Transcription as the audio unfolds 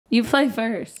You play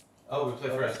first. Oh, we play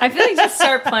first. I feel like just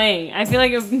start playing. I feel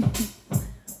like it...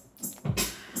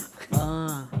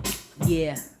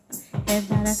 Yeah.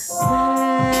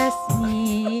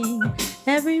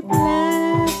 Every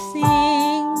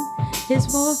blessing is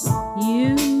for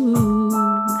you.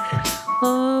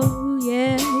 Oh,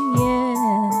 yeah, yeah.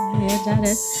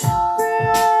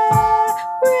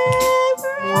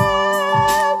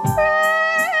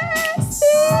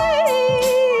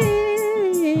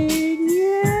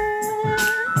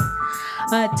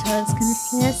 Our tongues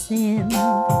confessing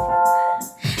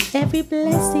every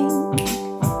blessing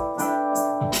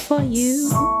for you,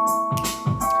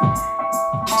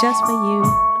 just for you,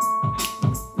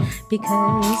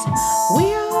 because we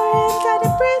are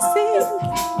anti-depressing,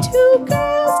 two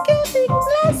girls giving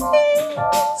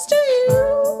blessings to you,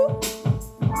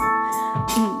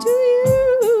 to you.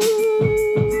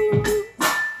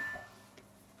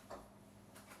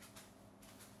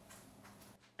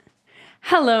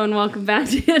 Hello and welcome back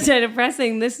to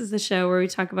Anti-Depressing. This is the show where we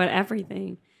talk about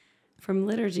everything from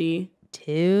liturgy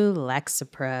to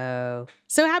Lexapro.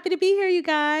 So happy to be here, you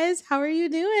guys. How are you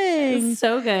doing?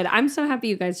 So good. I'm so happy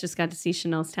you guys just got to see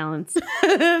Chanel's talents.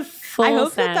 I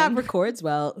hope that records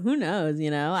well. Who knows? You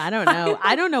know, I don't know.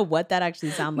 I don't know what that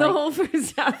actually sounds like. The whole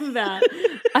first half of that.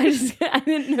 I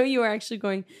didn't know you were actually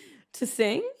going to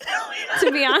sing,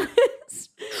 to be honest.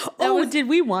 Did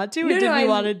we want to? Or did we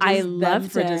want to just, I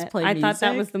loved it. Just play I music? thought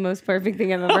that was the most perfect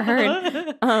thing I've ever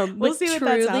heard. We'll see what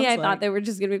that sounds I like. thought they were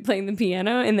just going to be playing the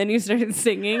piano, and then you started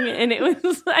singing, and it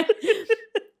was like...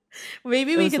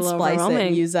 Maybe we could splice it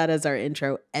and use that as our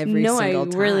intro every single time.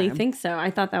 No, I really think so. I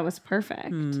thought that was perfect. I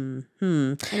don't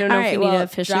know if we need to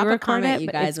officially drop a record comment, it, you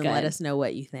but guys, it's and good. let us know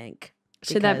what you think.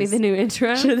 Should that be the new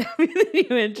intro? Should that be the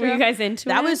new intro? Were you guys into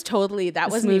it? That was totally, that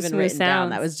wasn't even written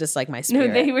down. That was just like my spirit.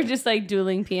 No, they were just like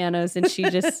dueling pianos, and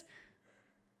that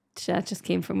just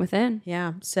came from within.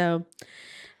 Yeah. So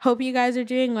hope you guys are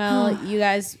doing well. You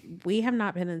guys, we have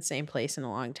not been in the same place in a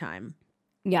long time.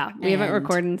 Yeah, we haven't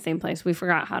recorded in the same place. We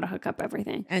forgot how to hook up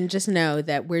everything. And just know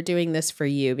that we're doing this for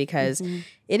you because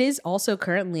it is also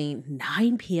currently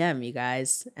 9 p.m., you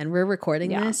guys. And we're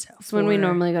recording this. It's when we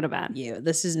normally go to bed.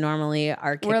 This is normally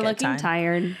our kick-it time. We're looking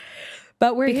tired.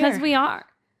 But we're because here. we are.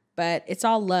 But it's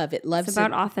all love. It's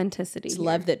about authenticity. It's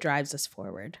love that drives us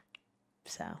forward.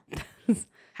 So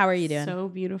how are you doing? So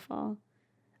beautiful.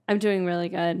 I'm doing really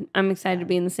good. I'm excited to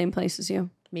be in the same place as you.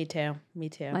 Me too.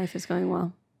 Life is going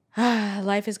well.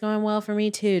 Life is going well for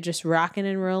me too. Just rocking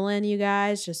and rolling, you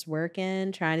guys. Just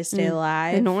working, trying to stay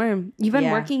alive. The norm. You've been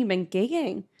working. You've been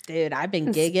gigging. Dude, I've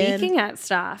been gigging. Speaking at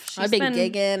stuff. I've been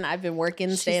gigging. I've been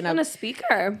working, staying up. She's been a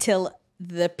speaker. Till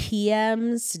the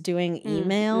PMs, doing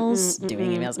emails,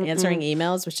 answering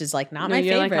emails, which is like not my favorite.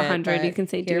 You're like 100. You can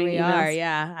say here doing we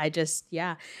emails.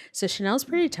 are. So Chanel's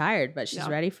pretty tired, but she's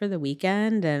ready for the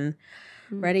weekend and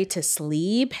ready to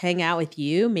sleep, hang out with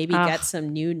you, maybe get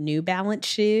some new Balance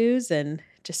shoes and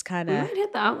just kind of... We might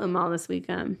hit the outlet mall this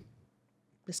weekend.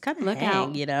 Just kind of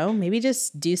hang, you know? Maybe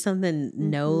just do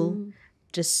something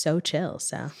just so chill.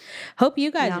 So hope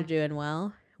you guys are doing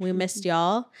well. We missed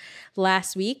y'all.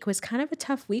 Last week was kind of a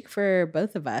tough week for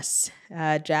both of us.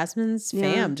 Jasmine's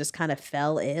fam just kind of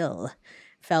fell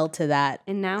to that,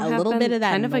 and now a little bit of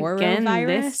that norovirus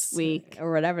this week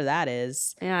or whatever that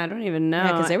is. Yeah, I don't even know.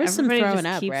 Yeah, because there was some throwing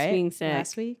up, keeps right? Being sick.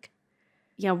 Last week.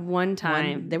 Yeah, one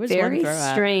time. There was very one throw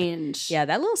up. Strange. Yeah,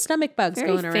 that little stomach bug's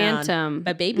very going around. Phantom.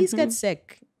 But babies get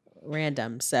sick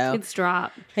random. So it's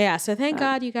drop. Yeah, so thank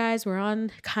God you guys were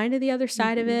on kind of the other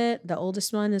side of it. The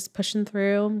oldest one is pushing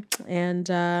through, and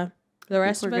the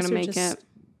rest of us are just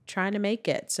trying to make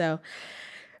it. So,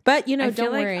 but you know,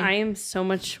 don't worry. I am so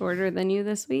much shorter than you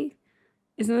this week.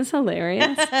 Isn't this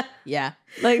hilarious? Yeah.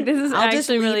 Like, this is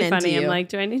actually really funny. I'm like,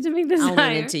 do I need to make this I'll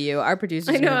higher? lean into you. Our producer's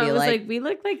I know, going to be I was like, we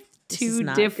look like two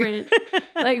different,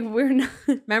 like, we're not.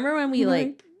 Remember when we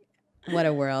what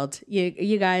a world.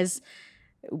 You guys,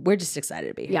 we're just excited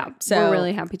to be here. Yeah, so we're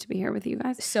really happy to be here with you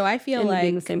guys. So I feel like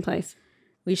being in the same place.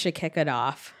 We should kick it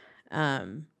off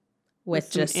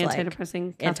with just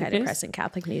anti-depressing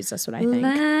Catholic news. That's what I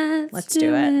think. Let's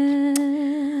do it.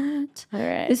 All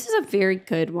right. This is a very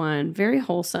good one. Very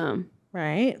wholesome.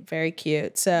 Right? Very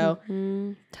cute. So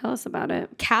tell us about it.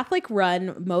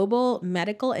 Catholic-run mobile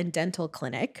medical and dental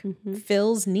clinic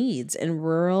fills needs in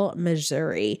rural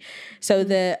Missouri. So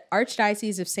the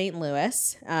Archdiocese of St.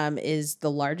 Louis is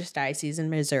the largest diocese in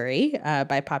Missouri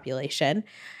by population.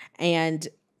 And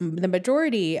the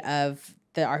majority of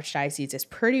the Archdiocese is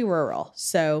pretty rural.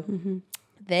 So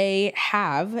they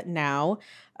have now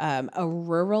a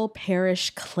rural parish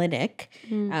clinic,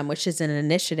 which is an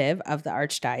initiative of the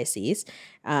Archdiocese.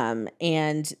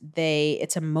 And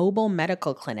it's a mobile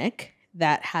medical clinic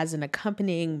that has an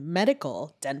accompanying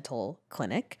medical dental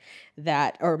clinic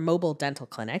mobile dental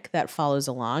clinic that follows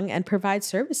along and provides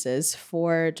services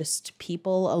for just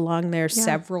people along their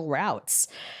several routes.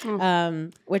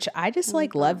 Which I just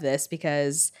love this,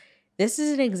 because this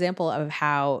is an example of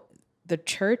how the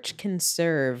church can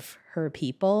serve her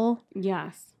people.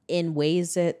 Yes. In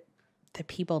ways that the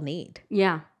people need.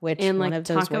 Yeah. And one of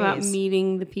those talk about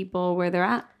meeting the people where they're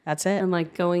at. That's it.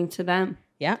 And going to them.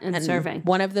 Yeah. And serving.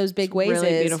 One of those big ways really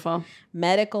is beautiful.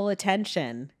 Medical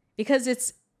attention. Because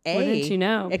it's Wouldn't you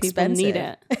know? expensive. People need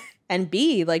it. And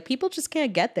B, people just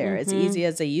can't get there as easy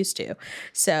as they used to.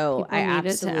 So people need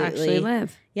it to actually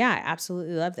live. Yeah, I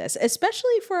absolutely love this.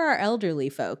 Especially for our elderly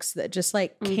folks that just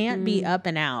can't be up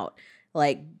and out,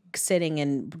 sitting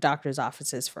in doctor's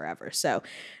offices forever. So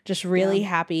just really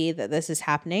happy that this is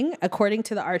happening. According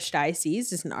to the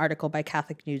Archdiocese, is an article by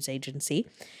Catholic News Agency.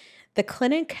 The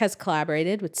clinic has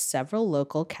collaborated with several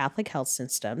local Catholic health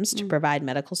systems to provide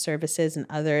medical services and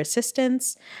other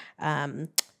assistance.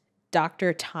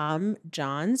 Dr. Tom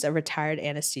Johns, a retired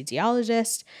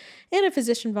anesthesiologist and a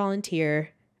physician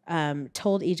volunteer,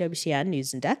 told EWTN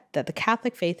News and Death that the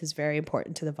Catholic faith is very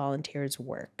important to the volunteers'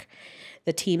 work.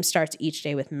 The team starts each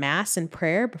day with mass and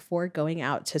prayer before going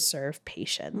out to serve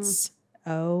patients.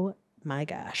 Oh my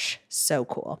gosh, so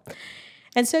cool.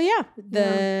 And so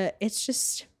it's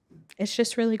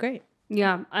just really great.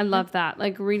 Yeah, I love that.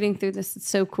 Reading through this, it's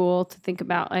so cool to think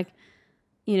about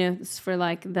this for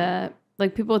the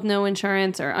people with no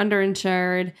insurance or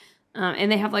underinsured.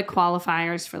 And they have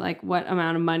qualifiers for what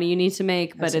amount of money you need to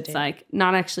make, but it's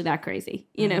not actually that crazy,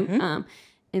 you know?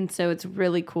 And so it's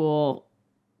really cool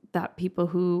that people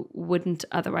who wouldn't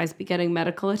otherwise be getting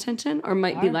medical attention or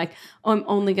might be oh, I'm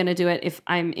only going to do it if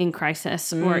I'm in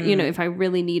crisis or, if I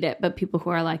really need it. But people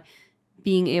who are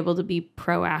being able to be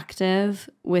proactive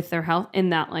with their health,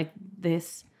 and that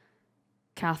this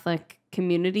Catholic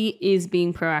community is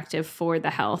being proactive for the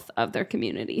health of their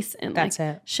communities and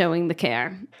showing the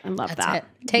care. I love that.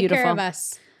 Take care of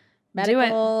us.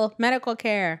 Medical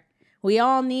care. We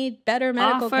all need better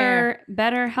medical care. Offer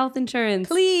better health insurance.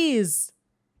 Please.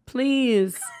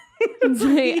 It's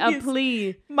a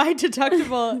plea. My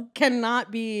deductible cannot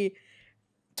be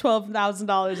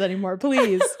 $12,000 anymore.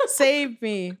 Please save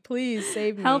me. Please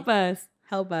save me. Help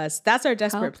us. That's our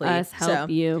desperate plea. Help us help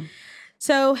you.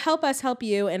 So help us help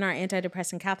you in our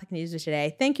Anti-Depressing Catholic news of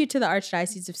today. Thank you to the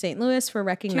Archdiocese of St. Louis for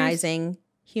recognizing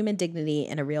human dignity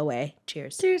in a real way.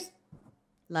 Cheers. Cheers.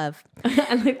 Love.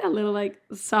 I like that little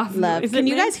soft love. Can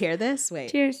you guys hear this? Wait.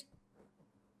 Cheers.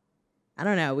 I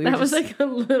don't know. That was a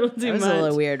little too much. That was a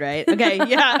little weird, right? Okay.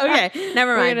 Yeah. Okay.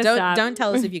 Never mind. Don't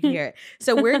tell us if you can hear it.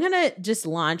 So we're gonna just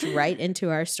launch right into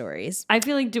our stories. I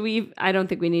feel I don't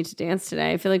think we need to dance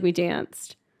today. I feel like we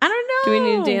danced. I don't know. Do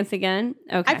we need to dance again?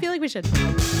 Okay. I feel like we should.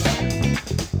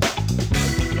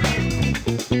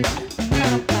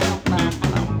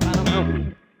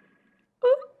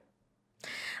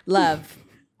 Love.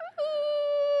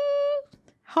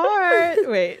 Heart.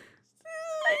 Wait.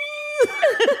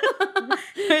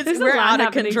 We're out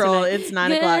of control. Tonight. It's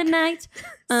 9 o'clock. Good night.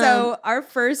 So our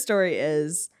first story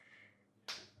is,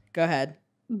 go ahead.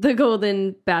 The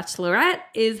Golden Bachelorette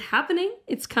is happening.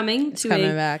 It's coming to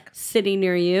a city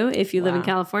near you if you live in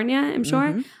California, I'm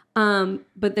sure.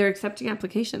 But they're accepting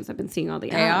applications. I've been seeing all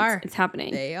the ads. They are. It's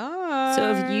happening. They are.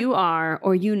 So if you are,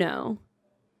 or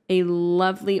a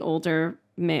lovely older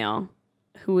male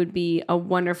who would be a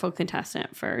wonderful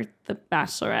contestant for the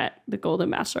Bachelorette, the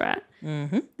Golden Bachelorette,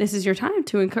 this is your time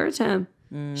to encourage him.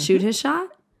 Shoot his shot.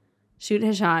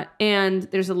 And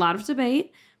there's a lot of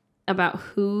debate about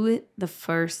who the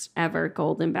first ever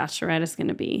Golden Bachelorette is going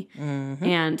to be.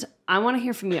 And I want to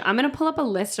hear from you. I'm going to pull up a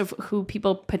list of who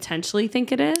people potentially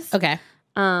think it is. Okay.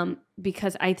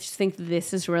 Because I just think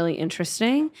this is really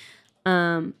interesting.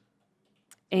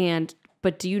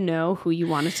 But do you know who you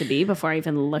want it to be before I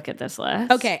even look at this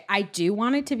list? Okay, I do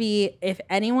want it to be, if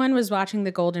anyone was watching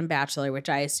The Golden Bachelor, which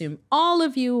I assume all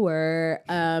of you were,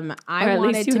 I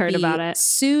wanted to be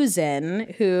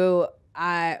Susan, who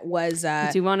was...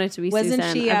 do you want it to be Susan?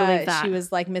 Wasn't she, I believe that. She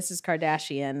was like Mrs.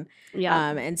 Kardashian. Yeah.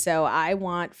 And so I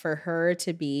want for her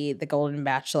to be the Golden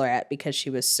Bachelorette because she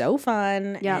was so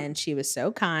fun and she was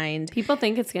so kind. People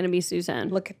think it's going to be Susan.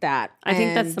 Look at that. I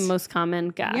think that's the most common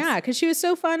guess. Yeah, because she was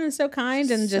so fun and so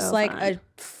kind and just a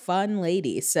fun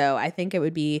lady. So I think it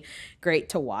would be great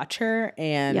to watch her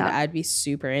and I'd be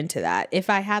super into that. If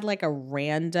I had a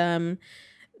random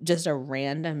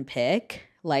pick,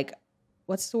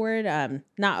 what's the word?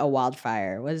 Not a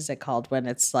wildfire. What is it called when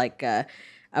it's like a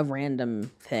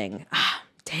random thing? Ah,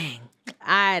 dang.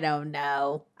 I don't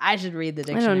know. I should read the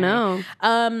dictionary. I don't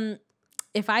know.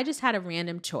 If I just had a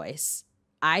random choice,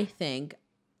 I think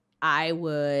I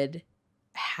would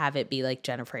have it be like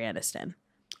Jennifer Aniston.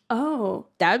 Oh.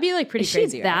 That would be like pretty crazy.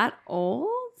 Is she that old?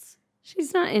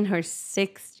 She's not in her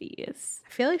 60s. I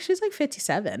feel like she's like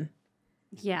 57.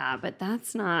 Yeah, but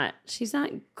she's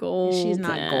not golden. She's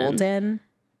not golden.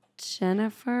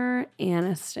 Jennifer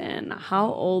Aniston. How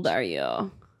old are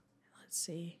you? Let's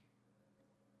see.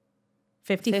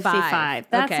 55. 55.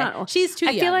 That's not old. She's too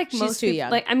young. I feel like she's most too people,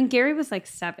 young. like, I mean, Gary was like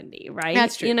 70, right?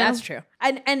 That's true. You know? That's true.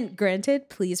 And granted,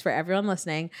 please, for everyone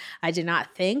listening, I did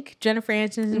not think Jennifer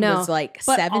Aniston was like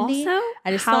 70. Also,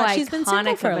 I just thought she's been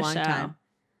single for a long time.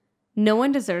 No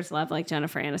one deserves love like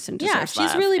Jennifer Aniston deserves love. Yeah,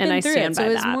 she's really been through it. So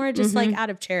it was more just like out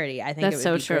of charity. I think that's it would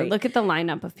so be true. great. Look at the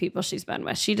lineup of people she's been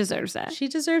with. She deserves that. She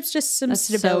deserves just some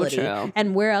stability. So true.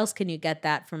 And where else can you get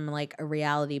that from like a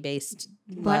reality based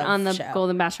but on the show?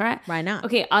 Golden Bachelorette? Why not?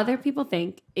 Okay, other people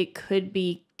think it could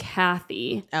be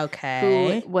Kathy.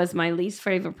 Okay. Who was my least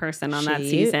favorite person on that She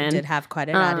season. did have quite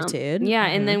an attitude. Yeah,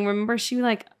 and then remember she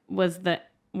like was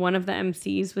one of the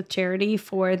MCs with Charity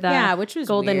for the which was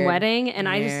Golden weird. Wedding. And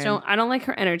Weird. I don't like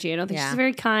her energy. I don't think she's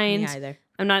very kind. Me either.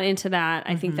 I'm not into that.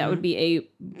 I think that would be a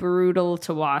brutal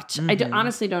to watch. I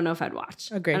honestly don't know if I'd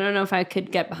watch. Agreed. I don't know if I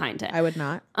could get behind it. I would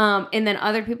not. And then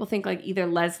other people think like either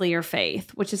Leslie or Faith,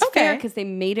 which is fair because they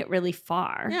made it really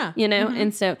far. Yeah. You know?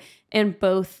 And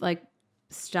both like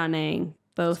stunning,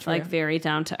 both like very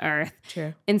down to earth.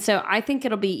 True. And so I think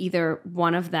it'll be either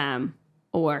one of them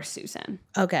or Susan.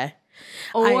 Okay.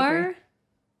 Or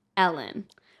Ellen,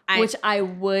 which I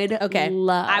would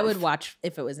love. I would watch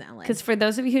if it was Ellen. Because for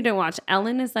those of you who don't watch,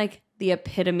 Ellen is like the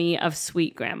epitome of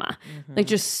sweet grandma. Like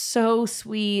just so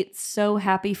sweet, so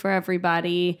happy for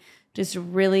everybody, just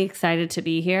really excited to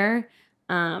be here.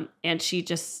 And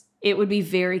it would be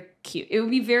very cute. It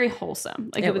would be very wholesome.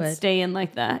 Like it would stay in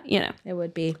like the, It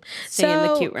would be. Stay in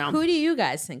the cute realm. Who do you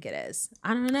guys think it is?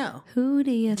 I don't know. Who do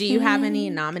you Do you have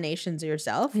any nominations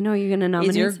yourself? I know you're going to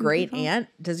nominate Is your some great people. aunt,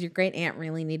 does your great aunt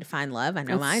really need to find love? I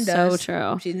know mine That's does.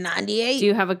 so true. She's 98. Do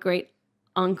you have a great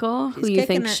uncle who you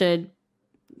think should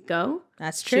go?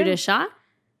 That's true. Shoot a shot?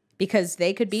 Because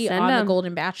they could be Send on the them.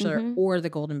 Golden Bachelor or the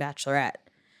Golden Bachelorette.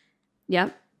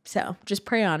 Yep. So just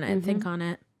pray on it and think on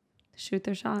it. Shoot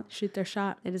their shot. Shoot their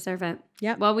shot. They deserve it.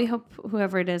 Yep. Well, we hope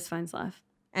whoever it is finds love.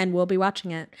 And we'll be watching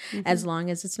it. As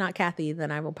long as it's not Kathy, then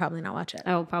I will probably not watch it.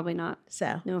 I will probably not.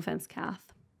 So, No offense,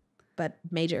 Kath. but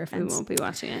major We offense. won't be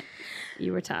watching it.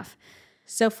 You were tough.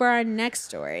 So for our next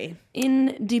story,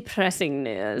 In depressing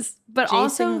news, but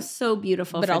also so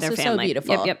beautiful but for also their family. so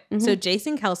beautiful. Yep. So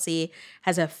Jason Kelce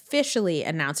has officially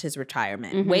announced his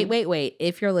retirement. Wait.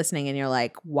 If you're listening and you're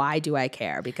like, why do I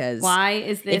care? Because Why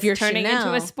is this if you're turning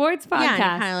Chanel, into a sports podcast?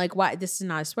 Yeah, and kind of like, why? This is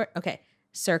not a sport. Okay,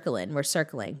 we're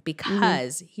circling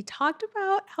because he talked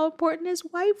about how important his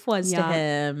wife was to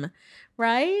him,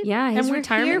 right? Yeah, his and we're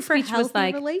retirement here for speech was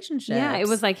like relationships. Yeah, it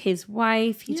was like his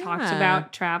wife. He talked Yeah.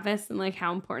 about Travis and like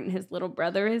how important his little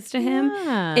brother is to him,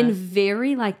 Yeah. and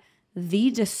very like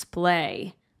the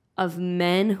display of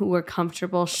men who were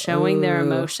comfortable showing their Ooh,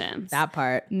 emotions. that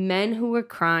part. Men who were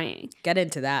crying. Get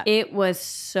into that. It was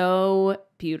so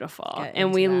beautiful, Get and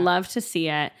into we that. love to see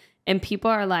it. And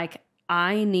people are like,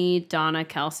 I need Donna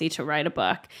Kelce to write a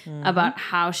book about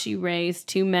how she raised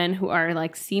two men who are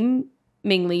like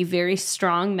seemingly very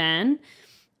strong men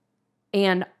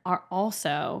and are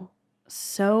also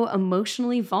so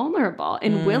emotionally vulnerable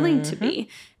and willing to be,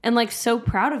 and like so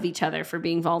proud of each other for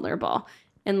being vulnerable.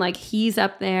 And like he's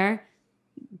up there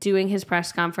doing his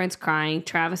press conference crying.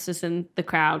 Travis is in the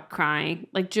crowd crying.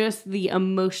 Like just the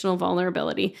emotional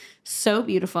vulnerability. So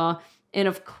beautiful. And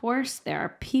of course, there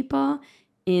are people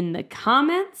in the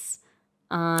comments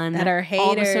on That are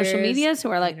all the social haters. medias who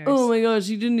are like, Haters. oh my gosh,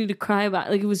 you didn't need to cry about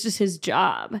it. Like it was just his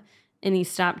job and he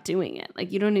stopped doing it.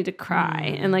 Like you don't need to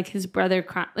cry. And like his brother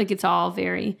cried. Like it's all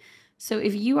very... So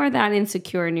if you are that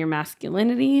insecure in your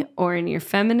masculinity or in your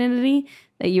femininity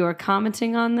that you are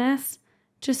commenting on this,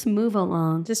 just move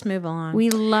along. Just move along.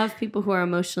 We love people who are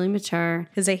emotionally mature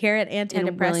Because I hear at and willing to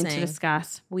Anti-Depressing,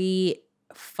 discuss. we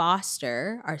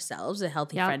foster ourselves a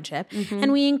healthy Yep. friendship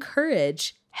and we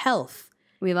encourage health.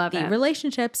 We love The it.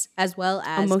 relationships as well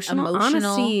as Emotional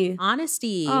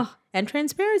honesty. Oh. and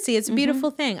transparency. It's a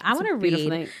beautiful thing. I want to Beautiful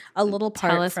read thing. a little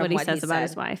part Tell us from what he says about said.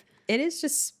 his wife. It is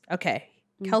just okay.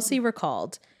 Kelce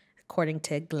recalled, according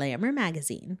to Glamour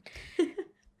magazine,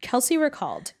 Kelce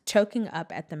recalled choking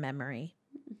up at the memory.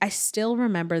 I still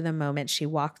remember the moment she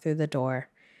walked through the door.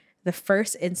 The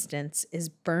first instance is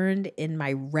burned in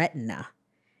my retina.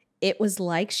 It was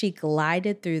like she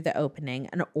glided through the opening,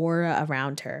 an aura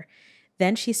around her.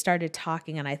 Then she started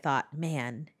talking and I thought,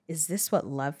 man, is this what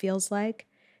love feels like?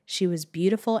 She was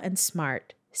beautiful and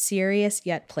smart, serious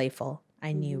yet playful.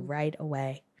 I knew right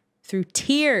away. Through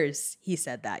tears, he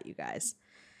said that, you guys.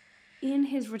 In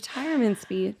his retirement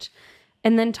speech.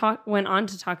 And then went on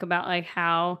to talk about like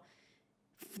how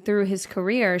through his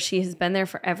career, she has been there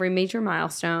for every major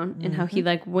milestone and how he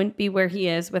like wouldn't be where he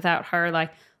is without her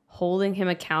like holding him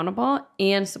accountable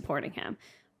and supporting him,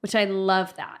 which I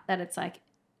love that it's like,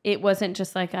 it wasn't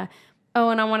just like and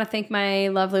I want to thank my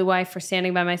lovely wife for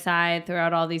standing by my side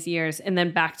throughout all these years. And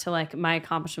then back to like my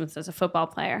accomplishments as a football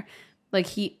player. Like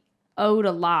he owed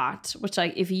a lot, which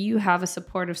like if you have a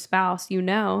supportive spouse, you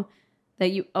know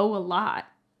that you owe a lot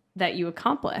that you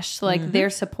accomplished. So like their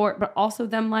support, but also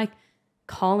them like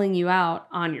calling you out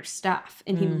on your stuff.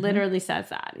 And he literally says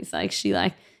that. He's like, she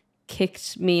like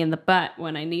kicked me in the butt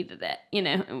when I needed it, you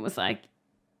know, and was like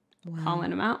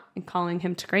calling him out and calling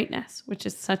him to greatness, which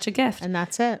is such a gift. And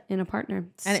that's it. In a partner.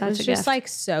 And it was just like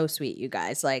so sweet, you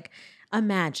guys. Like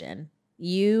imagine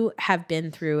you have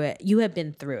been through it. You have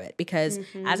been through it because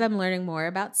as I'm learning more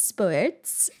about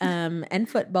sports and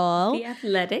football. The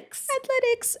athletics.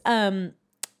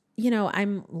 You know,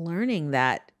 I'm learning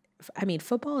that, I mean,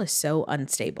 football is so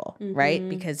unstable, right?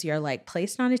 Because you're like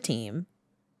placed on a team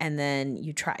and then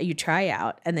you try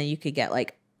out and then you could get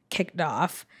like kicked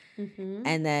off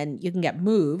and then you can get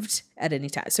moved at any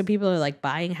time. So people are like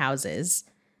buying houses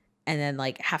and then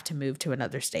like have to move to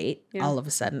another state all of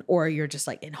a sudden, or you're just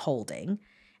like in holding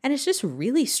and it's just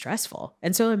really stressful.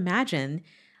 And so imagine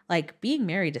like being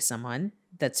married to someone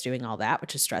that's doing all that,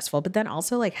 which is stressful, but then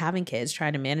also like having kids,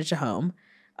 trying to manage a home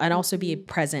and also be a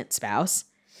present spouse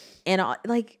and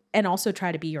also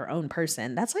try to be your own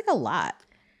person. That's like a lot.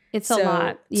 It's a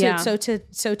lot. Yeah. So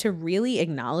to really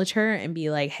acknowledge her and be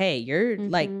like, hey, you're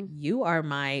like, you are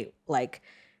my like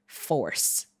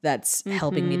force that's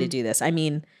helping me to do this. I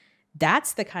mean,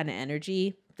 that's the kind of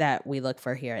energy that we look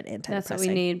for here at Anti-Depressing. That's what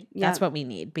we need. Yeah. That's what we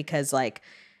need because like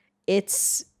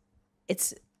it's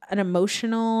an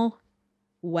emotional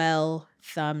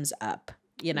thumbs up.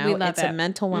 You know, it's a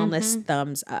mental wellness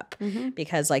thumbs up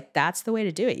because like that's the way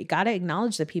to do it. You got to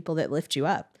acknowledge the people that lift you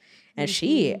up. And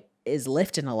she is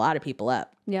lifting a lot of people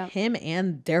up. Yeah. Him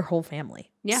and their whole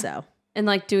family. Yeah. So. And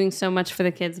like doing so much for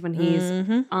the kids when he's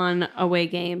on away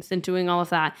games and doing all of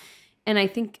that. And I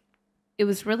think it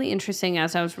was really interesting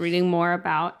as I was reading more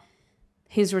about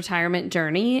his retirement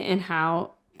journey and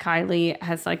how Kylie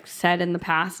has like said in the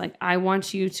past, like, I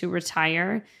want you to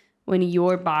retire when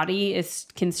your body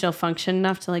can still function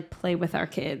enough to like play with our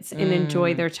kids and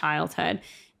enjoy their childhood.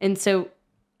 And so,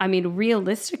 I mean,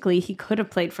 realistically, he could have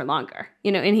played for longer,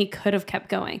 you know, and he could have kept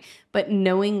going. But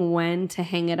knowing when to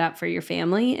hang it up for your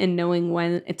family and knowing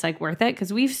when it's like worth it.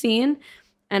 Because we've seen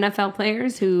NFL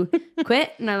players who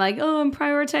quit and are like, oh, I'm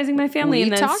prioritizing my family.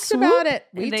 And then about it.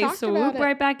 They swoop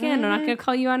right back in. I'm not going to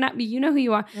call you on that, but you know who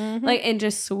you are. Like, and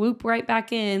just swoop right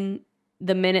back in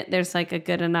the minute there's like a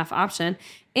good enough option.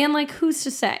 And like, who's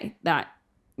to say that,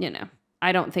 you know,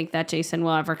 I don't think that Jason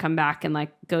will ever come back and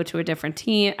like go to a different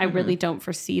team. I really don't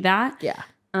foresee that. Yeah.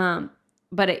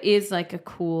 But it is like a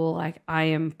cool, like, I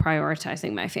am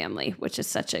prioritizing my family, which is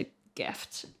such a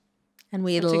gift. And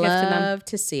we love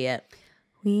to see it.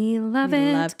 We love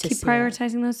it. Keep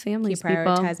prioritizing those families. Keep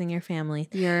prioritizing your family.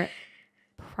 Your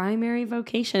primary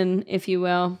vocation, if you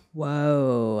will.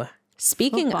 Whoa.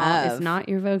 Speaking Football of, is not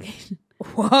your vocation.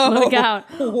 Whoa. Look out.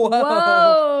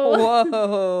 Whoa.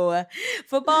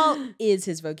 Football is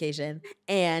his vocation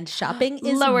and shopping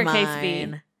is lowercase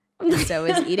mine. And so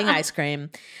is eating ice cream.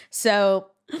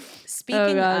 So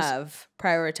speaking of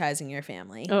prioritizing your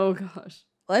family. Oh gosh.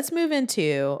 Let's move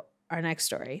into our next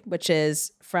story, which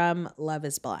is from Love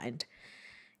is Blind.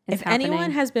 If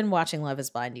anyone has been watching Love is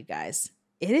Blind, you guys,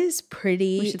 it is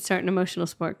pretty. We should start an emotional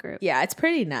support group. Yeah, it's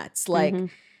pretty nuts. Like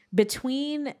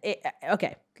between, if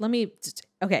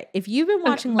you've been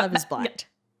watching Love is Blind,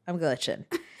 I'm glitching.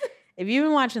 If you've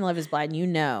been watching Love is Blind, you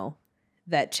know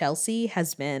that Chelsea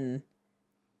has been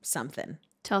something.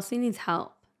 Chelsea needs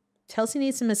help. Chelsea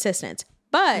needs some assistance.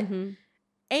 But,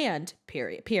 and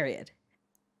period.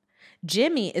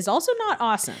 Jimmy is also not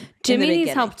awesome. Jimmy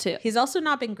needs help too. He's also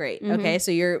not been great. Okay.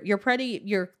 So you're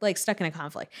like stuck in a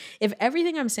conflict. If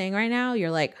everything I'm saying right now,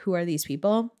 you're like, who are these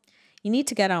people? You need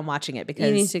to get on watching it because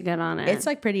you need to get on it. It's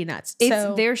like pretty nuts.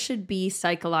 There should be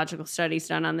psychological studies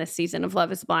done on this season of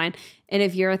Love is Blind. And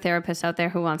if you're a therapist out there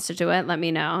who wants to do it, let me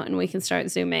know and we can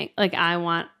start Zooming. Like I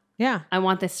want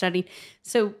this study.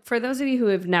 So for those of you who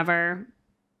have never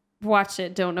watched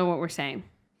it, don't know what we're saying.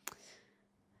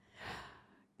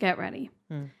 get ready.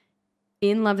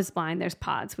 In Love is Blind, there's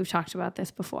pods. We've talked about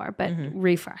this before, but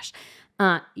refresh.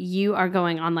 You are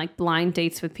going on like blind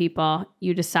dates with people.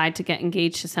 You decide to get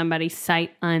engaged to somebody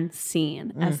sight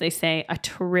unseen, as they say 1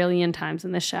 trillion times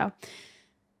in the show.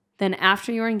 Then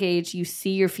after you're engaged, you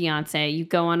see your fiance, you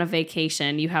go on a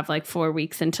vacation, you have like 4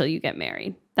 weeks until you get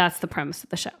married. That's the premise of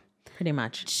the show. Pretty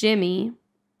much. Jimmy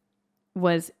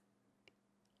was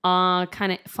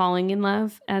kind of falling in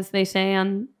love, as they say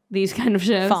on these kind of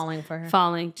shows. Falling for her.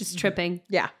 Falling, just tripping.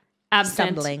 Yeah. Absent.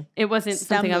 Stumbling. It wasn't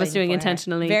something I was doing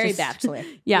intentionally. Very Bachelor.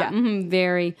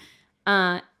 Very.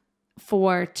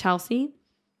 For Chelsea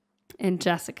and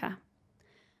Jessica.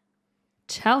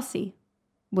 Chelsea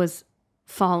was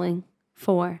falling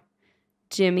for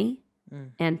Jimmy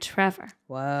and Trevor.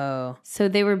 Whoa. So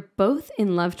they were both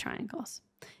in love triangles.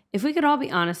 If we could all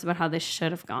be honest about how this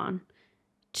should have gone,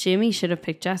 Jimmy should have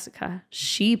picked Jessica.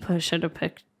 Chelsea should have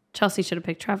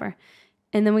picked Trevor.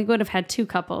 And then we would have had 2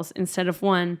 couples instead of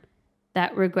one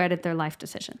that regretted their life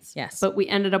decisions. Yes. But we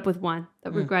ended up with one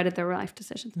that regretted their life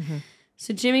decisions.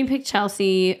 So Jimmy picked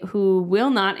Chelsea, who will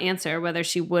not answer whether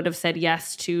she would have said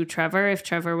yes to Trevor if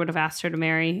Trevor would have asked her to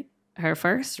marry her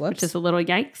first, which is a little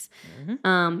yikes.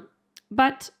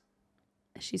 But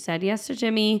she said yes to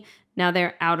Jimmy. Now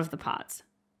they're out of the pods.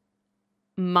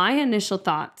 My initial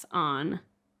thoughts on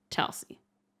Chelsea,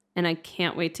 and I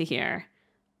can't wait to hear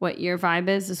what your vibe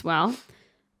is as well.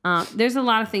 There's a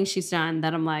lot of things she's done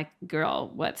that I'm like,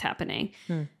 girl, what's happening?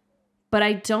 But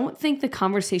I don't think the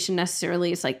conversation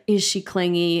necessarily is like, is she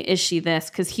clingy? Is she this?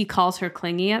 Because he calls her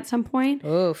clingy at some point.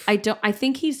 Oof. I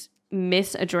think he's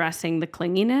misaddressing the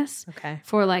clinginess. Okay.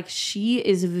 For like, she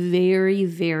is very,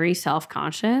 very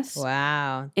self-conscious.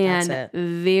 Wow. And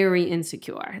very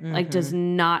insecure. Like, does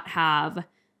not have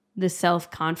the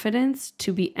self-confidence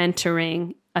to be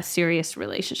entering a serious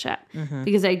relationship.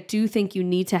 Because I do think you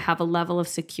need to have a level of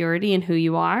security in who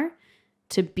you are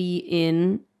to be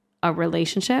in a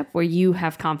relationship where you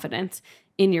have confidence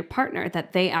in your partner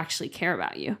that they actually care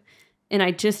about you. And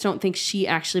I just don't think she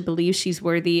actually believes she's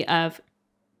worthy of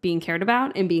being cared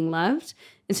about and being loved.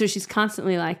 And so she's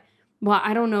constantly like, well,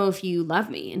 I don't know if you love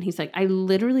me. And he's like, I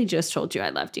literally just told you I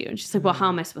loved you. And she's like, well, how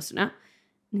am I supposed to know?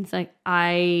 And he's like,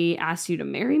 I asked you to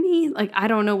marry me. Like, I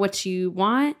don't know what you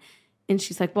want. And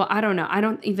she's like, well, I don't know. I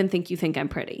don't even think you think I'm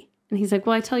pretty. And he's like,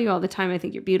 well, I tell you all the time, I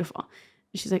think you're beautiful.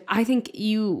 And she's like, I think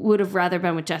you would have rather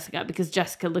been with Jessica because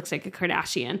Jessica looks like a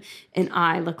Kardashian and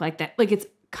I look like that. Like, it's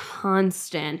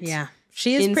constant. Yeah.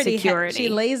 She is insecurity. She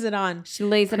lays it on. She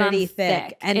lays it on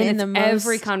thick. And in the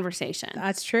every conversation.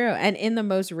 That's true. And in the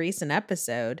most recent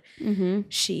episode,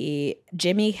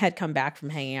 Jimmy had come back from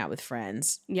hanging out with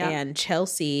friends. Yeah. And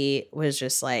Chelsea was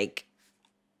just like,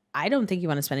 I don't think you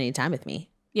want to spend any time with me.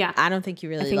 Yeah. I don't think you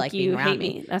really like being around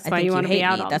me. That's why you want to be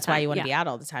out all the time. That's why you want to be out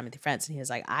all the time with your friends. And he was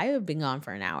like, I have been gone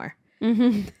for an hour.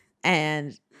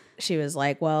 And she was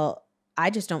like, well, I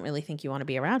just don't really think you want to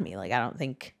be around me. Like, I don't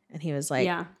think. And he was like,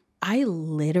 I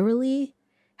literally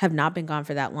have not been gone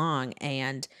for that long.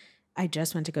 And I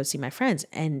just went to go see my friends.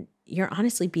 And you're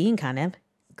honestly being kind of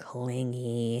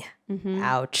clingy.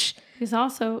 Ouch. He's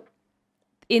also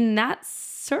in that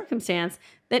circumstance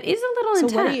that is a little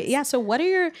intense. So what are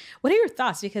your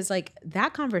thoughts? Because like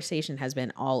that conversation has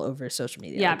been all over social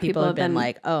media. Yeah, like, people have been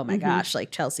like, oh my gosh,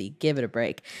 like Chelsea, give it a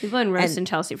break. People have been roasting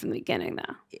Chelsea from the beginning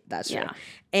though. That's true.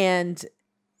 And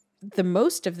the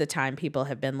most of the time people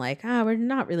have been like, we're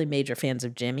not really major fans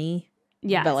of Jimmy.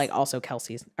 Yeah. But like also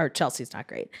Chelsea's not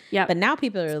great. Yeah. But now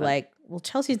people are like, well,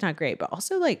 Chelsea's not great. But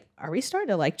also like, are we starting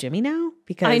to like Jimmy now?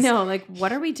 Because I know, like,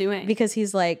 what are we doing? Because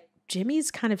he's like,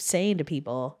 Jimmy's kind of saying to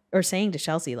people or saying to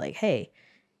Chelsea, like, hey,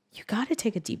 you got to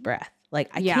take a deep breath. Like,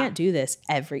 I can't do this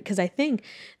because I think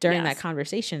during that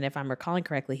conversation, if I'm recalling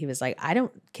correctly, he was like,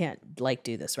 can't like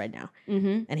do this right now.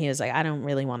 And he was like, I don't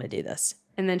really want to do this.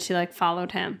 And then she like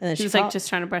followed him. And then she was like just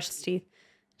trying to brush his teeth.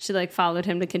 She like followed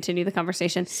him to continue the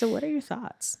conversation. So what are your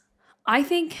thoughts? I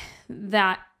think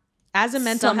that as a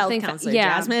mental health counselor,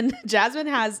 Jasmine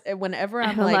has, whenever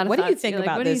I'm like, what do you think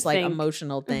about this like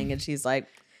emotional thing? And she's like,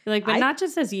 you're like, but not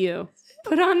just as you.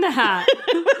 Put on the hat.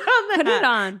 Put it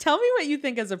on. Tell me what you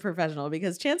think as a professional,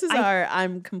 because chances are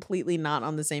I'm completely not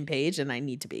on the same page and I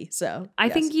need to be. So I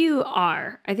think you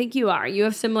are. You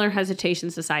have similar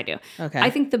hesitations as I do. Okay. I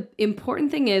think the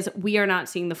important thing is we are not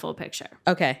seeing the full picture.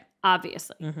 Okay.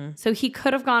 Obviously. So he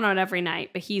could have gone out every night,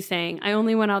 but he's saying, I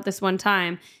only went out this one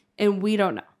time and we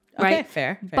don't know. Right? Okay,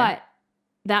 fair. But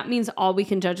that means all we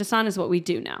can judge us on is what we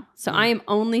do know. So I am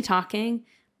only talking.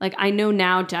 Like, I know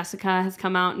now Jessica has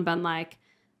come out and been like,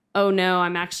 oh, no,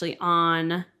 I'm actually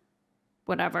on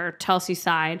whatever, Chelsea's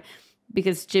side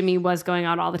because Jimmy was going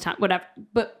out all the time, whatever.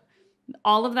 But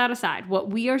all of that aside, what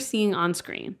we are seeing on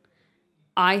screen,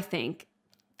 I think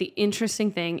the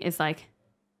interesting thing is like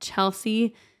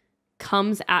Chelsea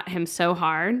comes at him so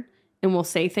hard and will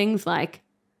say things like,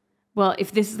 well,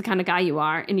 if this is the kind of guy you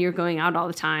are and you're going out all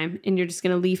the time and you're just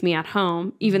going to leave me at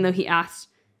home, even though he asked,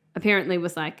 apparently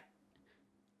was like,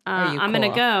 I'm going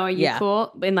to go. Are you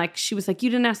cool? And like, she was like,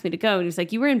 you didn't ask me to go. And he was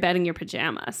like, you were in bed in your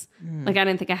pajamas. Like, I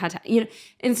didn't think I had to, you know?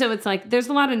 And so it's like, there's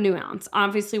a lot of nuance.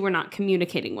 Obviously we're not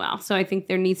communicating well. So I think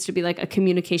there needs to be like a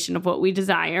communication of what we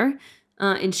desire.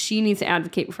 And she needs to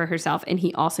advocate for herself. And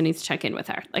he also needs to check in with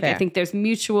her. Like, I think there's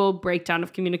mutual breakdown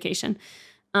of communication.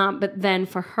 But then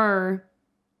for her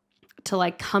to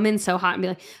like come in so hot and be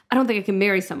like, I don't think I can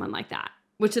marry someone like that.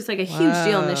 Which is like a huge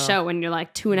deal in this show when you're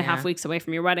like 2.5 weeks away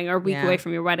from your wedding or a week away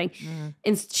from your wedding.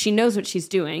 And she knows what she's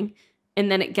doing.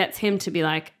 And then it gets him to be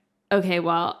like, okay,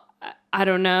 well, I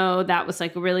don't know. That was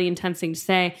like a really intense thing to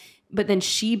say. But then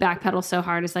she backpedals so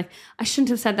hard. It's like, I shouldn't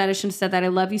have said that. I shouldn't have said that. I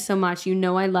love you so much. You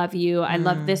know I love you. I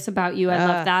love this about you. I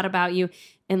love that about you.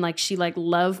 And like she like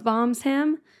love bombs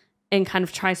him and kind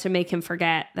of tries to make him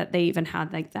forget that they even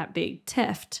had like that big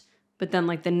tiff. But then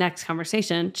like the next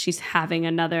conversation, she's having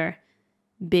another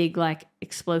big like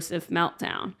explosive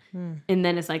meltdown and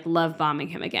then it's like love bombing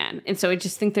him again. And so I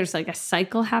just think there's like a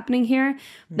cycle happening here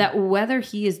that whether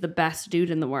he is the best dude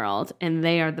in the world and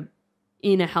they are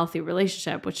in a healthy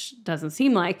relationship, which doesn't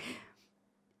seem like,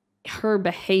 her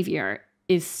behavior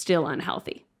is still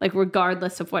unhealthy, like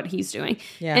regardless of what he's doing.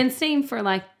 And same for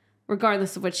like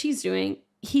regardless of what she's doing,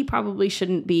 he probably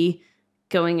shouldn't be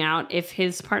going out if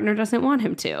his partner doesn't want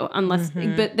him to, unless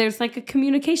but there's like a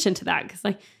communication to that, because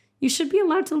like you should be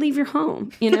allowed to leave your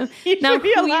home, you know? You should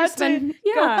be allowed to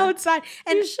go outside.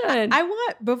 And you should. I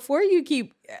want, before you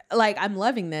keep, like, I'm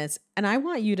loving this, and I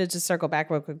want you to just circle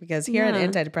back real quick, because here at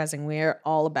Anti-Depressing, we're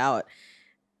all about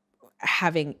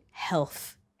having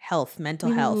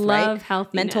mental health, right?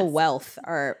 Healthiness. Mental wealth.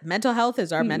 Our mental health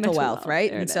is our mental wealth,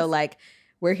 right? And so, like,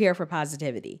 we're here for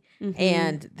positivity.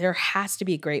 And there has to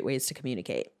be great ways to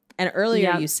communicate. And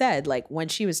earlier you said, like, when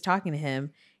she was talking to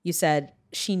him, you said,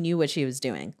 she knew what she was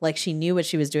doing. Like she knew what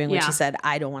she was doing when she said,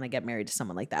 I don't want to get married to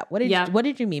someone like that. What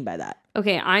did you mean by that?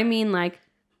 Okay. I mean, like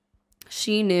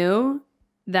she knew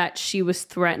that she was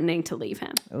threatening to leave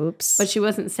him. Oops. But she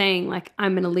wasn't saying like,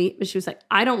 I'm going to leave. But she was like,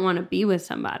 I don't want to be with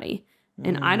somebody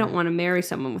and I don't want to marry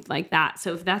someone with like that.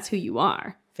 So if that's who you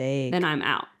are, then I'm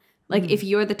out. Like if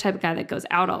you're the type of guy that goes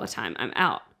out all the time, I'm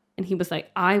out. And he was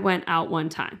like, I went out one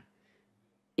time.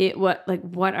 What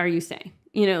are you saying?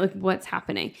 You know, like what's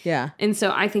happening? Yeah. And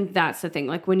so I think that's the thing.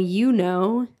 Like when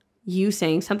you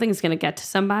saying something is going to get to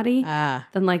somebody,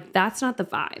 then like that's not the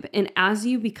vibe. And as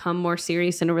you become more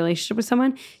serious in a relationship with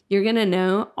someone, you're going to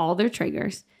know all their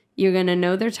triggers. You're going to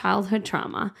know their childhood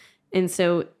trauma. And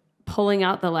so pulling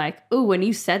out the like, oh, when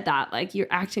you said that, like you're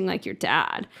acting like your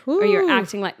dad. Ooh. Or you're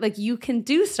acting like you can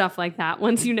do stuff like that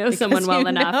once you know someone well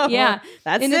enough. Yeah.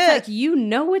 That's and it's like, you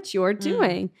know what you're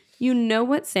doing. You know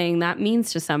what saying that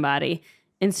means to somebody.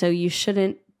 And so you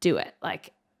shouldn't do it.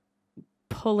 Like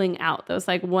pulling out those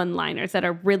like one-liners that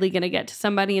are really going to get to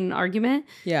somebody in an argument.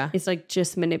 Yeah. It's like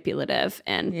just manipulative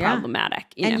and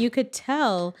problematic. And you could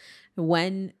tell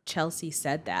when Chelsea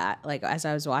said that, like as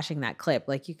I was watching that clip,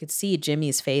 like you could see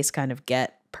Jimmy's face kind of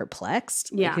get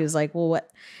perplexed. Yeah. Like, he was like, well, what?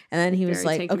 And then he was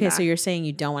like, okay, so you're saying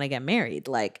you don't want to get married.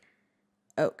 Like,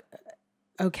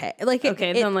 okay. Like,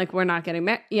 then like we're not getting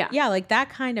married. Yeah. Yeah. Like that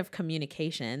kind of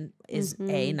communication is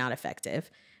A, not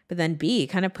effective, but then B,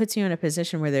 kind of puts you in a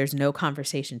position where there's no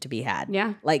conversation to be had.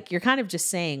 Yeah. Like you're kind of just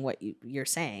saying what you're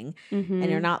saying and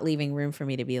you're not leaving room for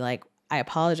me to be like, I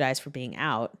apologize for being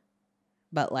out,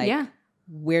 but like,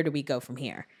 where do we go from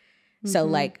here? So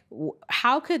like,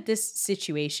 how could this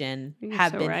situation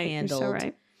have been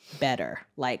handled better?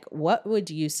 Like, what would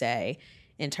you say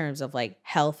in terms of like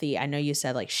healthy? I know you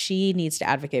said like she needs to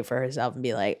advocate for herself and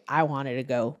be like, I wanted to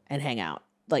go and hang out.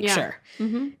 Like, sure.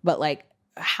 But like,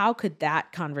 how could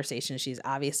that conversation, she's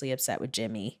obviously upset with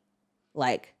Jimmy.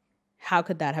 Like, how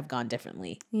could that have gone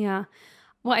differently? Yeah.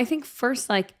 Well, I think first,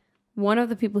 like one of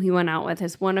the people he went out with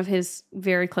is one of his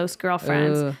very close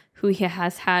girlfriends who he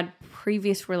has had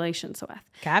previous relations with.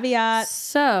 Caveat.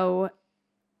 So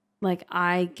like,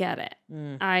 I get it.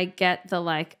 I get the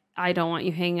like, I don't want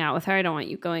you hanging out with her. I don't want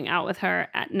you going out with her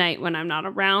at night when I'm not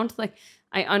around. Like,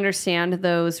 I understand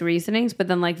those reasonings, but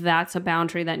then like, that's a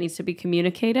boundary that needs to be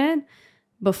communicated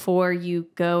before you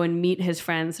go and meet his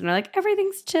friends and are like,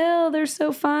 everything's chill. They're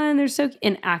so fun.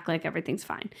 And act like everything's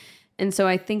fine. And so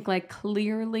I think like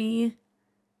clearly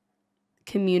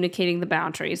communicating the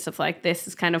boundaries of like, this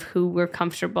is kind of who we're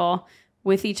comfortable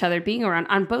with each other being around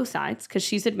on both sides, because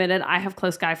she's admitted I have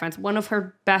close guy friends. One of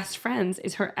her best friends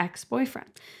is her ex-boyfriend.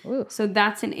 Ooh. So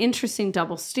that's an interesting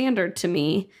double standard to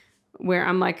me, where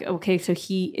I'm like, okay, so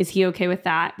is he okay with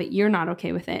that, but you're not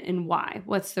okay with it, and why?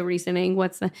 What's the reasoning?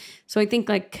 So I think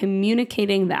like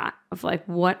communicating that of like,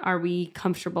 what are we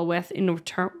comfortable with in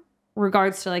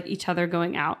regards to like each other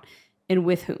going out, and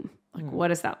with whom? Like, what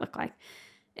does that look like?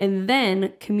 And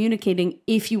then communicating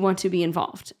if you want to be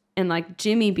involved. And like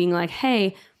Jimmy being like,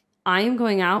 hey, I am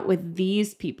going out with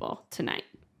these people tonight.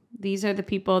 These are the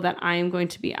people that I am going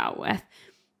to be out with.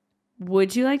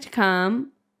 Would you like to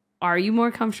come? Are you more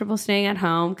comfortable staying at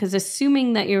home? Because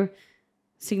assuming that your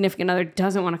significant other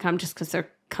doesn't want to come just because they're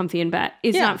comfy in bed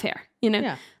is not fair, you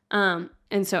know? Yeah.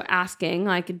 And so asking,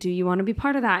 like, do you want to be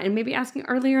part of that? And maybe asking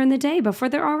earlier in the day before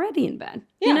they're already in bed.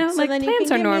 Yeah, you know, so like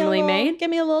plans are normally made. Give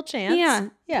me a little chance. Yeah.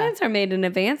 Plans are made in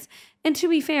advance. And to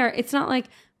be fair, it's not like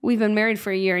we've been married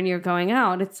for a year and you're going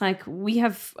out. It's like we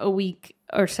have a week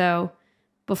or so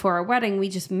before our wedding. We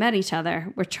just met each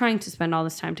other. We're trying to spend all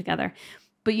this time together.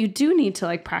 But you do need to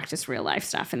like practice real life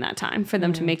stuff in that time for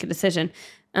them to make a decision.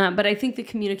 But I think the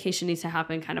communication needs to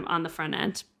happen kind of on the front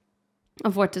end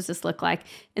of what does this look like.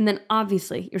 And then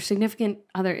obviously your significant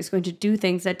other is going to do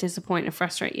things that disappoint and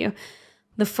frustrate you.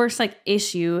 The first like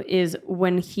issue is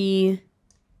when he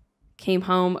came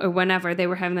home, or whenever they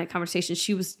were having that conversation,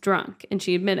 she was drunk and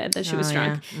she admitted that she was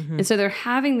drunk. Yeah. Mm-hmm. And so they're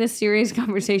having this serious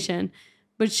conversation,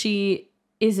 but she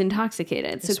is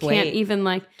intoxicated. So can't even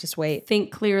like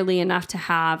think clearly enough to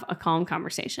have a calm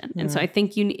conversation. Mm-hmm. And so I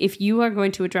think if you are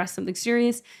going to address something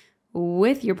serious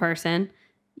with your person,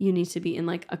 you need to be in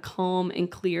like a calm and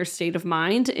clear state of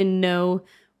mind and know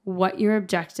what your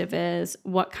objective is,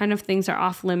 what kind of things are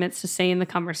off limits to say in the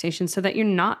conversation, so that you're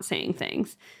not saying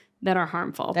things that are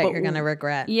harmful. That you're going to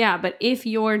regret. Yeah, but if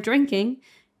you're drinking,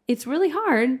 it's really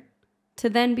hard to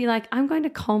then be like, I'm going to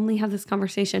calmly have this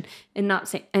conversation and not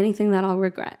say anything that I'll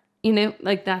regret. You know,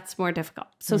 like that's more difficult.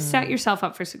 So set yourself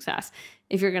up for success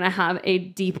if you're going to have a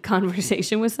deep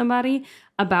conversation with somebody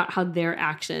about how their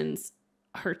actions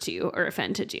hurt you or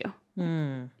offended you.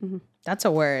 Mm-hmm. That's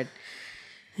a word.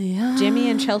 Yeah. Jimmy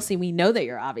and Chelsea, we know that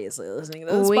you're obviously listening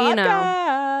to this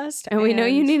podcast. And we know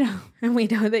you need help. And we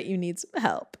know that you need some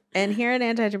help. And here at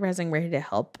Anti-Depressing, we're here to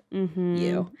help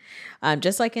you.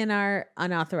 Just like in our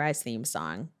unauthorized theme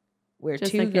song, we're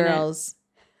just two like girls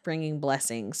bringing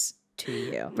blessings to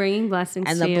you. Bringing blessings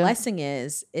to you. And the blessing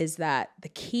is that the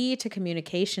key to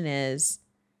communication is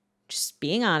just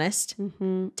being honest,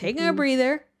 taking a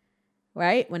breather,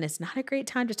 right? When it's not a great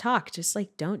time to talk, just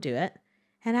like don't do it.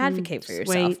 And advocate for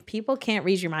yourself. Wait. People can't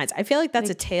read your minds. I feel like that's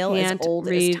a tale as old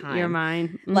as time. Your mind.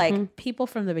 Mm-hmm. Like people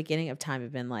from the beginning of time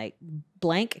have been like,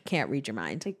 blank can't read your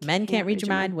mind. Men can't read your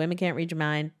mind. Women can't read your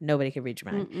mind. Nobody can read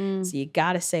your mind. So you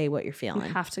got to say what you're feeling.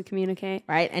 You have to communicate.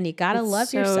 Right? And you got to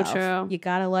love yourself. True. You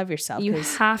got to love yourself. You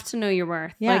have to know your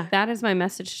worth. Yeah. Like that is my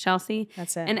message to Chelsea.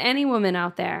 That's it. And any woman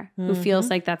out there who feels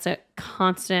like that's a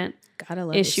constant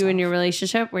issue in your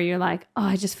relationship where you're like, oh,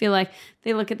 I just feel like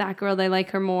they look at that girl, they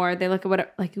like her more, they look at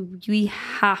what, like we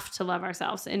have to love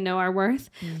ourselves and know our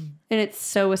worth. And it's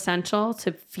so essential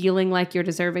to feeling like you're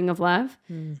deserving of love.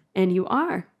 And you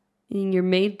are, and you're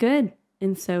made good.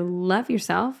 And so love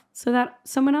yourself so that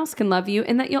someone else can love you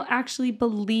and that you'll actually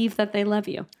believe that they love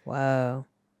you. Whoa.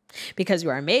 Because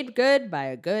you are made good by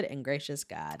a good and gracious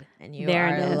God, and you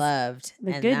are loved.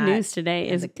 The good news today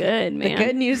is good, man. The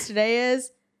good news today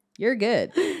is you're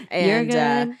good. And, you're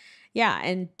good. Yeah.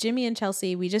 And Jimmy and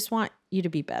Chelsea, we just want you to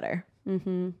be better.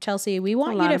 Chelsea, we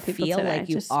want you to feel like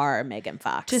you are Megan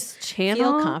Fox. Just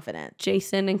channel feel confident.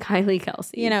 Jason and Kylie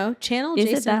Kelce. You know, channel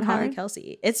Jason and Kylie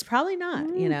Kelce. It's probably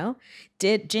not, you know.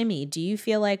 Jimmy, do you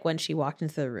feel like when she walked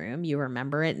into the room, you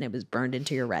remember it and it was burned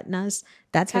into your retinas?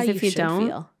 That's how you should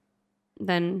feel.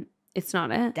 Then it's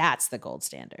not it. That's the gold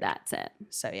standard. That's it.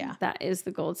 So yeah. That is the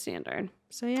gold standard.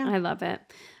 So yeah. I love it.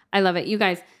 I love it. You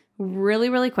guys, really,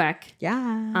 really quick.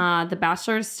 Yeah. The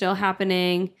Bachelor is still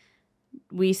happening.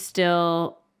 We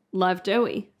still love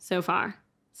Joey so far.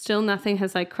 Still nothing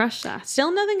has like crushed us.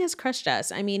 Still nothing has crushed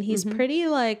us. I mean, he's pretty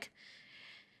like,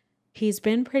 he's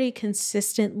been pretty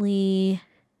consistently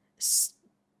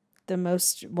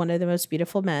one of the most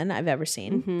beautiful men I've ever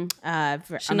seen.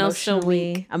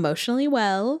 Emotionally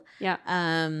well. Yeah.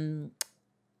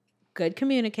 Good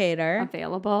communicator.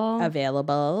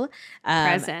 Available.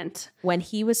 Present. When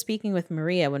he was speaking with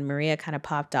Maria, when Maria kind of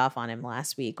popped off on him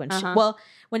last week,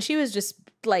 when she was just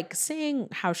like saying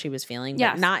how she was feeling,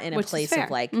 but not in a place of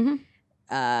like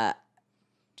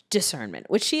discernment,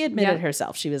 which she admitted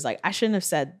herself. She was like, I shouldn't have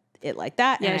said it like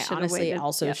that. Yeah, and I honestly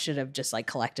also should have just like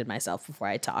collected myself before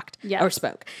I talked or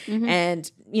spoke. And,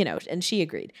 you know, and she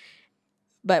agreed.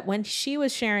 But when she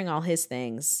was sharing all his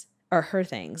things or her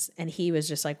things, and he was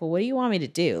just like, well, what do you want me to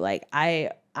do? Like,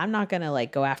 I'm not going to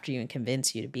like go after you and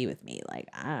convince you to be with me. Like,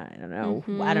 I don't know.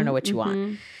 I don't know what you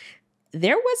want.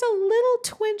 There was a little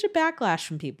twinge of backlash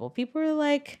from people. People were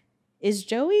like, is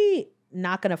Joey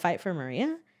not going to fight for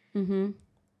Maria?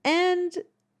 And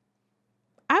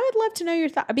I would love to know your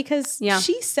thought, because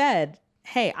she said,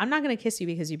 hey, I'm not going to kiss you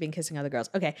because you've been kissing other girls.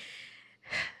 Okay.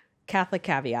 Catholic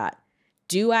caveat.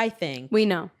 Do I think? We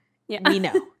know. Yeah. We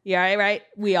know. Yeah, right?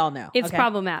 We all know. It's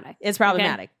problematic. It's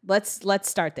problematic. Okay? Let's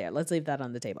start there. Let's leave that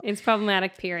on the table. It's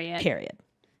problematic, period.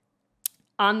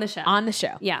 On the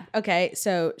show. Yeah. Okay.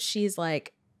 So she's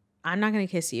like, I'm not going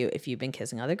to kiss you if you've been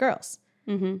kissing other girls.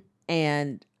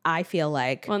 And I feel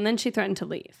like. Well, and then she threatened to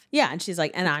leave. Yeah. And she's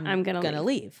like, and I'm going to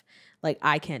leave. Like,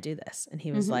 I can't do this. And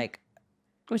he was like.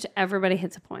 Which everybody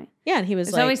hits a point. Yeah. And he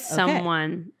was There's always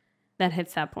someone that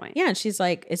hits that point. Yeah. And she's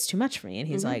like, it's too much for me. And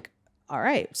he's like, all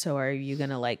right. So are you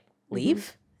going to like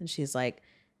leave? And she's like,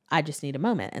 I just need a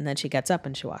moment. And then she gets up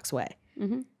and she walks away.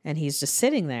 And he's just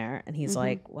sitting there and he's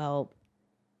like, well,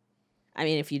 I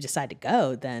mean, if you decide to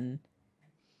go, then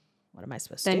what am I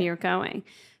supposed to do? Then you're going.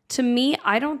 To me,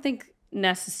 I don't think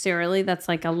necessarily that's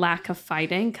like a lack of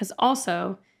fighting, because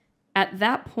also at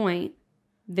that point,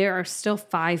 there are still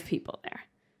 5 people there.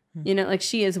 You know, like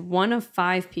she is one of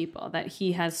 5 people that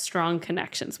he has strong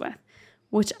connections with,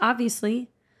 which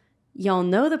obviously y'all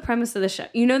know the premise of the show.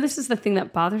 You know, this is the thing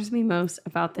that bothers me most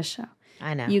about this show.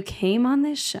 I know. You came on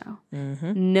this show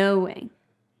knowing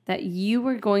that you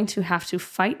were going to have to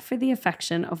fight for the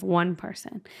affection of one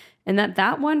person, and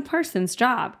that one person's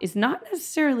job is not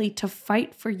necessarily to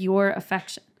fight for your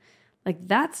affection. Like,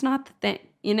 that's not the thing.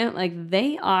 You know, like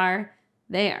they are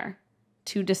there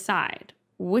to decide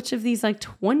which of these like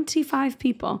 25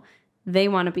 people they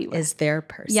want to be with. Is their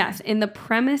person. Yes. And the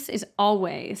premise is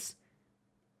always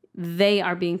they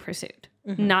are being pursued,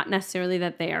 not necessarily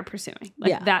that they are pursuing.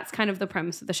 Like that's kind of the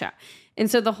premise of the show. And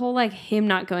so the whole like him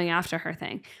not going after her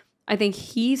thing, I think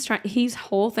his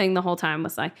whole thing the whole time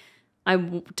was like, I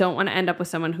don't want to end up with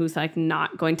someone who's like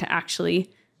not going to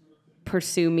actually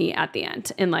pursue me at the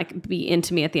end and like be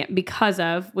into me at the end, because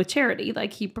of with Charity,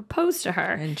 like he proposed to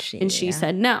her and she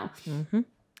said no.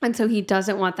 And so he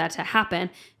doesn't want that to happen.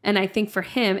 And I think for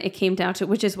him, it came down to,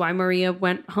 which is why Maria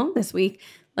went home this week.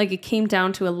 Like it came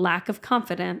down to a lack of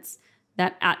confidence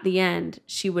that at the end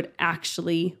she would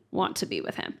actually want to be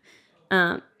with him.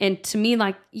 And to me,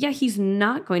 like, yeah, he's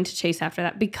not going to chase after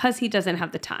that because he doesn't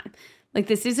have the time. Like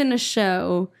this isn't a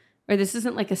show, or this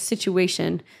isn't like a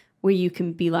situation where you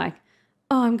can be like,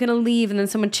 oh, I'm going to leave. And then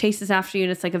someone chases after you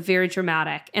and it's like a very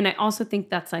dramatic. And I also think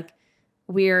that's like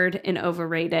weird and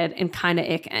overrated and kind of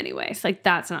ick anyways. Like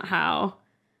that's not how,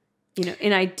 you know,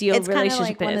 an ideal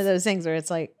relationship like is. One of those things where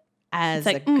it's like, as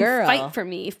like, a girl, fight for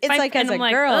me. It's like as a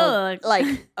girl, ugh. like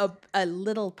a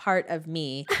little part of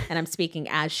me, and I'm speaking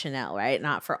as Chanel, right?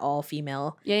 Not for all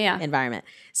female environment.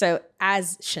 So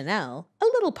as Chanel, a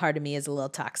little part of me is a little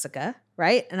toxica,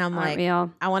 right? And I'm like,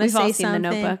 I want to say something. The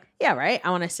Notebook. Yeah, right. I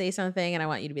want to say something, and I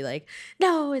want you to be like,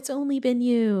 no, it's only been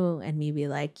you, and me be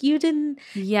like, you didn't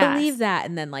believe that,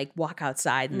 and then like walk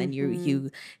outside, and then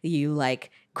you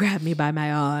like grab me by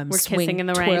my arm, we're kissing in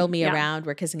the rain, twirl me around,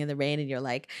 we're kissing in the rain, and you're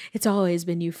like, it's always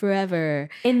been you forever.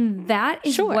 And that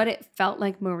is what it felt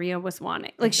like Maria was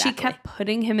wanting. Like she kept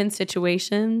putting him in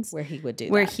situations where he would do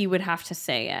where he would have to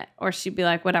say it, or she'd be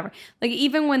like, whatever. Like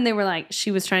even when they were like,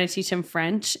 she was trying to teach him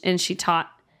French and she taught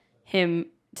him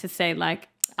to say like,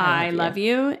 I love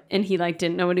you. And he like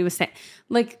didn't know what he was saying.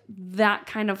 Like that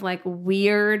kind of like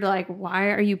weird, like,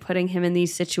 why are you putting him in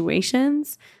these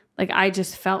situations? Like, I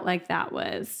just felt like that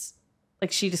was,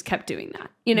 like, she just kept doing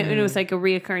that, you know, and it was like a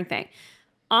reoccurring thing.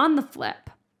 On the flip,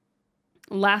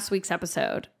 last week's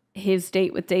episode, his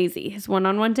date with Daisy, his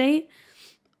one-on-one date,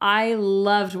 I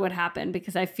loved what happened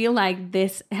because I feel like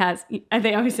this has,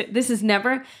 they always say, this has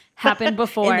never happened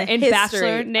before in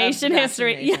Bachelor Nation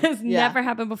history. Yes, never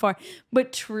happened before.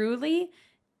 But truly,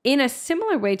 in a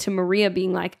similar way to Maria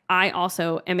being like, I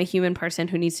also am a human person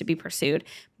who needs to be pursued,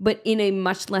 but in a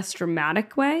much less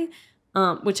dramatic way,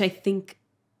 which I think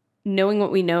knowing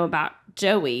what we know about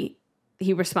Joey,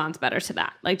 he responds better to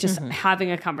that. Like just having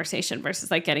a conversation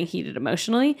versus like getting heated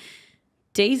emotionally.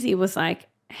 Daisy was like,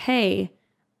 hey,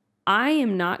 I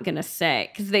am not going to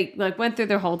say, because they like went through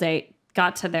their whole date,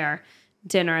 got to their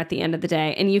dinner at the end of the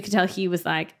day. And you could tell he was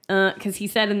like, because he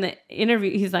said in the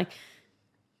interview, he's like,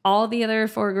 all the other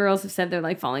 4 girls have said they're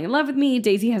like falling in love with me.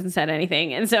 Daisy hasn't said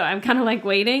anything. And so I'm kind of like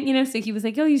waiting, you know? So he was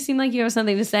like, oh, you seem like you have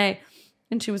something to say.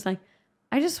 And she was like,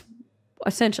 she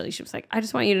was like, I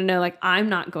just want you to know, like, I'm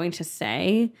not going to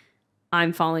say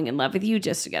I'm falling in love with you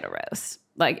just to get a rose.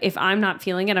 like, if I'm not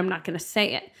feeling it, I'm not going to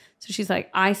say it. So she's like,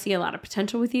 I see a lot of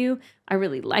potential with you. I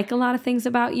really like a lot of things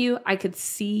about you. I could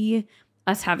see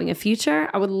us having a future.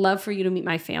 I would love for you to meet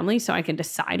my family so I can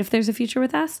decide if there's a future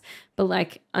with us. But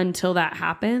like, until that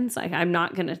happens, like, I'm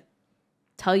not going to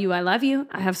tell you I love you.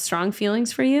 I have strong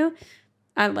feelings for you.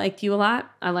 I like you a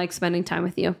lot. I like spending time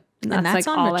with you. And that's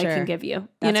like all I can give you.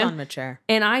 That's you know? Unmature.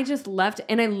 And I just loved,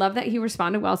 and I love that he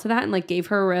responded well to that and like gave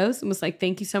her a rose and was like,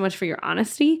 thank you so much for your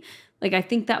honesty. Like, I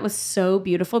think that was so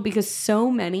beautiful because so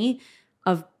many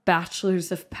of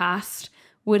bachelors of past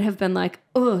would have been like,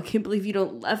 oh, I can't believe you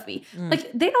don't love me.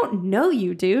 Like, they don't know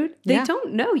you, dude. They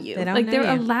don't know you.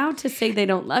 They're allowed to say they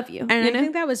don't love you. And I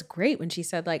think that was great when she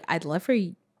said, like, I'd love for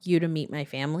you to meet my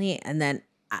family, and then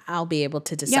I'll be able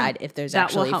to decide if there's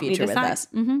actually a future with us.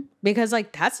 Because,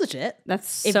 like, that's legit.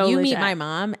 That's if so you legit. meet my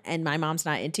mom and my mom's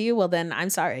not into you, well, then I'm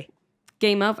sorry.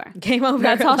 Game over. Game over.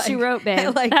 That's all she wrote,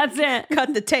 babe. Like, that's it.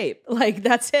 Cut the tape. Like,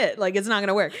 that's it. Like, it's not going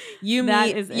to work. You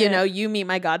meet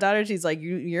my goddaughter. She's like,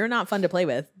 you're not fun to play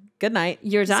with. Good night.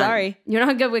 You're done. Sorry. You're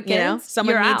not good with kids. You know,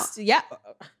 someone you're meets, out. Yeah.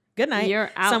 Good night. You're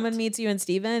out. Someone meets you and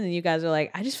Steven, and you guys are like,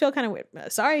 I just feel kind of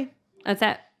weird. Sorry. That's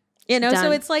it. You know, Done.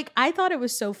 so it's like, I thought it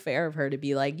was so fair of her to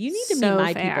be like, you need to meet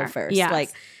my people first. Yes. Like,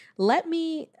 let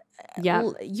me,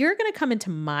 you're going to come into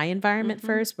my environment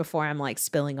first before I'm like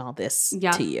spilling all this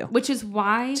to you. Which is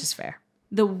why just fair.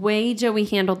 The way Joey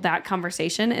handled that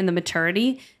conversation and the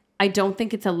maturity, I don't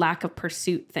think it's a lack of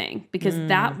pursuit thing, because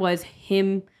that was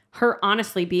her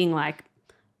honestly being like,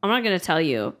 I'm not going to tell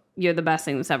you you're the best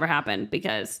thing that's ever happened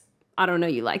because I don't know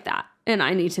you like that. And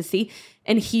I need to see.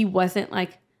 And he wasn't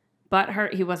like,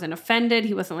 butthurt. He wasn't offended.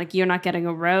 He wasn't like, you're not getting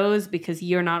a rose because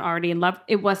you're not already in love.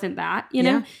 It wasn't that, you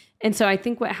know? And so I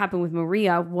think what happened with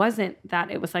Maria wasn't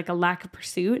that it was like a lack of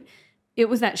pursuit. It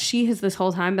was that she has this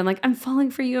whole time been like, I'm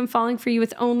falling for you. I'm falling for you.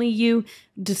 It's only you.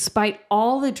 Despite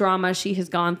all the drama she has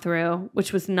gone through,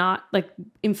 which was not like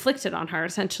inflicted on her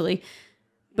essentially.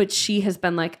 But she has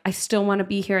been like, I still want to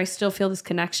be here. I still feel this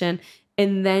connection.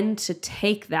 And then to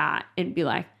take that and be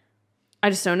like, I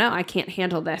just don't know. I can't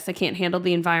handle this. I can't handle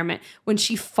the environment. When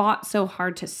she fought so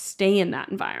hard to stay in that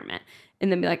environment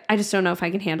and then be like, I just don't know if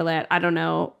I can handle it. I don't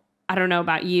know. I don't know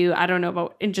about you. I don't know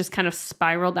about, and just kind of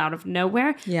spiraled out of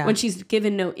nowhere when she's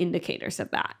given no indicators of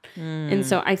that. And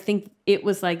so I think it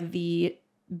was like the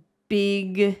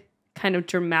big kind of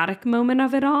dramatic moment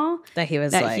of it all. That he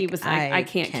was like, I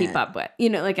can't keep up with,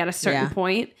 you know, like at a certain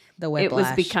point, it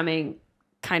was becoming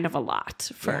kind of a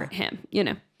lot for him, you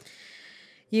know.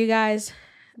 You guys,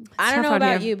 I don't know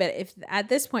about you, but if at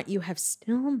this point you have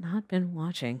still not been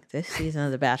watching this season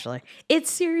of The Bachelor,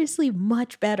 it's seriously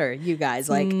much better, you guys.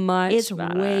 Like, it's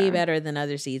way better than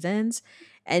other seasons.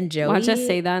 And Joey, watch us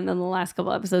say that, and then the last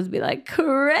couple episodes be like,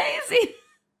 crazy.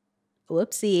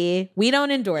 Whoopsie. We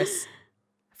don't endorse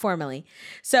formally.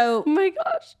 So, oh my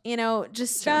gosh, you know,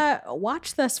 just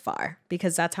watch thus far,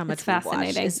 because that's how much we've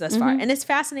watched is thus far. And it's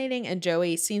fascinating, and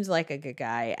Joey seems like a good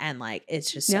guy, and like,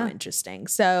 it's just so interesting.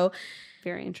 So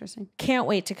very interesting. Can't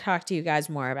wait to talk to you guys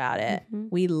more about it.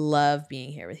 We love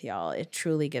being here with y'all. It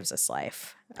truly gives us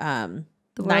life.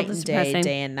 Night and day,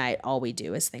 day and night, all we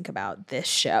do is think about this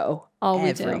show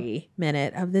every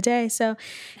minute of the day. So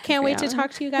can't wait to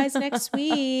talk to you guys next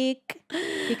week,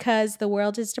 because the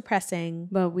world is depressing.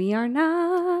 But we are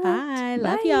not. Bye.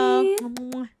 Love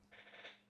y'all.